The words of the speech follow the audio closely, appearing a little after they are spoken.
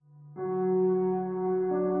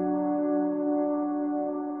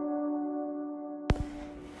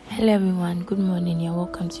Hello everyone, good morning and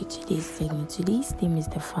welcome to today's segment. Today's theme is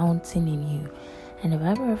the fountain in you, and the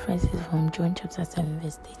Bible reference is from John chapter 7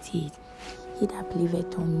 verse 38. He that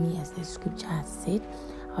believeth on me, as the scripture has said,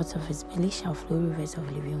 out of his belly shall flow rivers of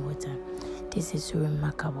living water. This is so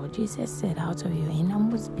remarkable. Jesus said, out of your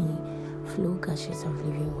innermost being flow gushes of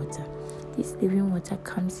living water. This living water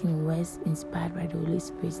comes in words inspired by the Holy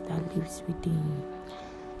Spirit that lives within you.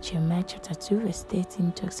 Jeremiah chapter 2 verse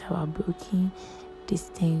 13 talks about broken these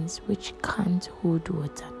things which can't hold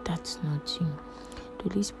water. That's not you. The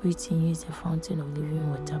Holy Spirit in you is the fountain of living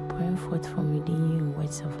water, pouring forth from within you in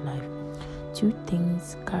words of life. Two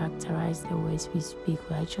things characterize the words we speak: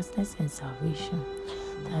 righteousness and salvation.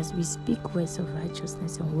 As we speak words of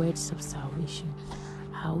righteousness and words of salvation,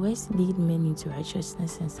 our words lead men into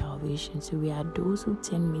righteousness and salvation. So we are those who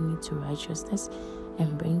turn men into righteousness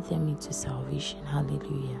and bring them into salvation.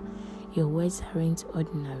 Hallelujah. Your words aren't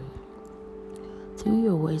ordinary. Through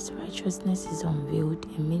your words, righteousness is unveiled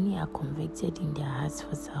and many are convicted in their hearts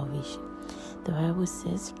for salvation. The Bible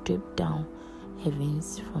says, strip down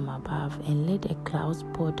heavens from above and let the clouds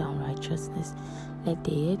pour down righteousness. Let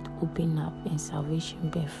the earth open up and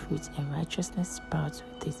salvation bear fruit and righteousness sprouts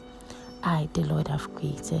with it. I, the Lord, have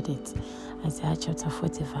created it. Isaiah chapter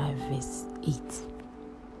 45 verse 8.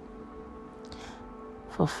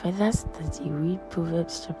 For further study, read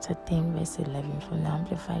Proverbs chapter 10 verse 11 from the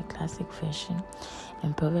Amplified Classic Version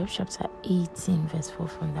and Proverbs chapter 18 verse 4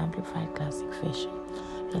 from the Amplified Classic Version.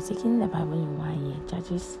 We are taking the Bible in 1 year,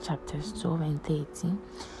 Judges chapters 12 and 13,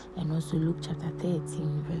 and also Luke chapter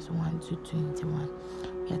 13 verse 1 to 21.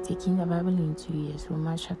 We are taking the Bible in 2 years,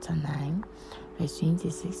 Romans chapter 9 verse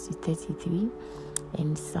 26 to 33,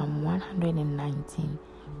 and Psalm 119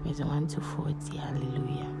 verse 1 to 40.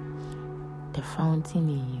 Hallelujah. The fountain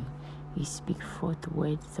in you. You speak forth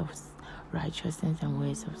words of righteousness and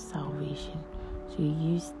words of salvation. So you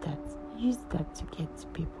use that to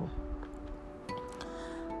get people.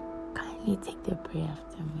 Kindly take the prayer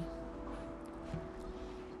after me.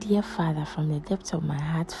 Dear Father, from the depths of my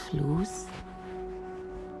heart flows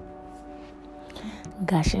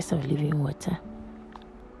gushes of living water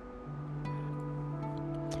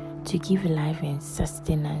to give life and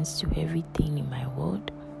sustenance to everything in my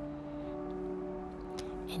world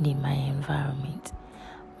and in my environment.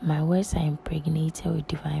 My words are impregnated with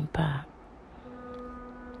divine power,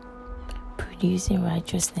 producing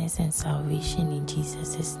righteousness and salvation in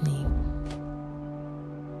Jesus' name.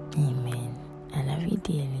 Amen. I love you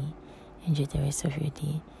dearly. Enjoy the rest of your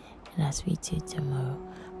day, and I'll speak to you tomorrow.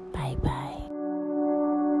 Bye bye.